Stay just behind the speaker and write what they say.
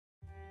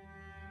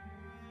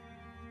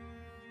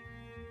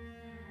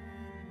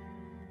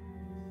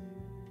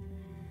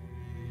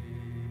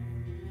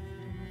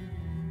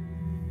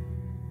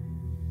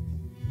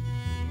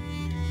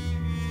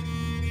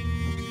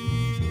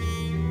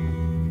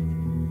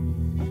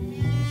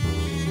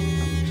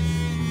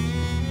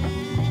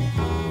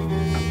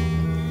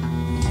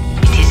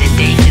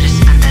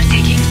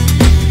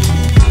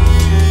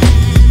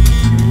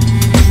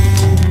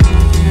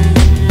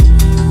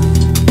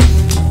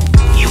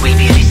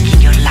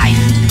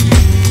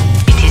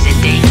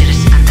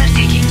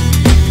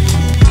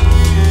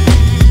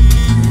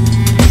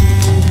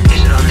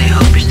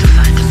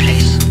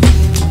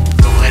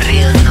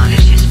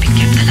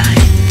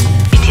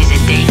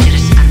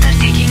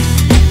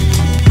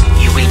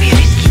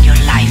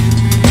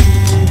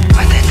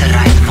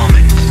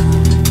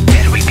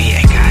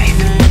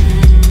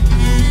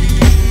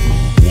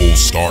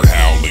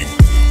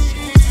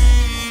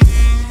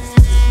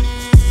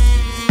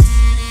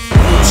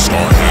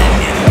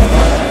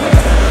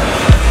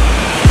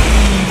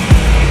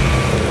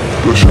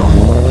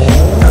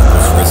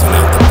Was risen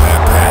out the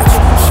bad patch.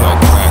 Shell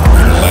crack,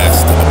 be the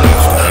last of the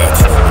match to hatch.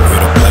 I'm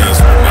here to blaze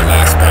with my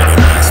last bag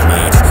and last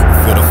match.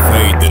 Feel the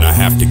fade, then I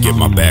have to get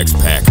my bags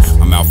packed.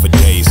 I'm out for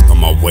days, on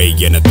my way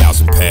in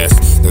 1,000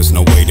 past. There's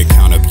no way to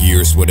count up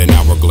years with an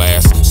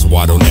hourglass, so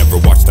I don't ever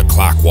watch the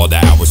clock while the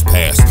hours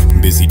pass. I'm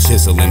busy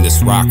chiseling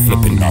this rock,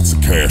 flipping knots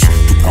of cash.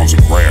 2 pounds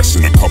of grass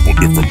and a couple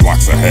different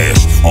blocks of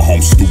hash. A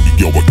home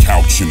studio, a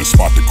couch, and a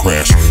spot to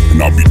crash.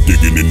 And I'll be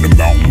digging in the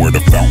mountain where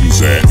the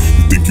fountain's at.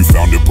 You think you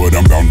found it, but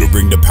I'm bound to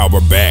bring the power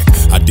back.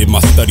 I did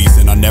my studies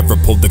and I never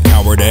pulled the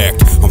coward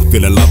act. I'm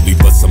feeling lovely,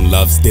 but some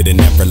loves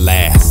didn't ever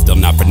last. Still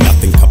not for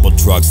nothing, couple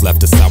drugs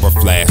left a sour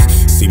flash.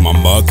 See my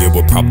mug, it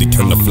would probably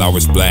turn the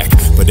flowers black,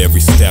 but every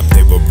step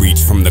they would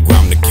reach from the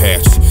ground to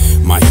catch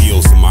my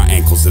heels and my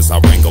ankles as I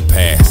wrangle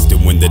past.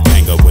 And when the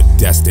tangle with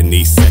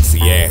destiny's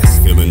sexy ass,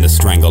 feeling the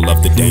strangle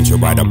of the danger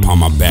right upon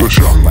my back,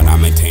 but I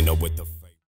maintain her with the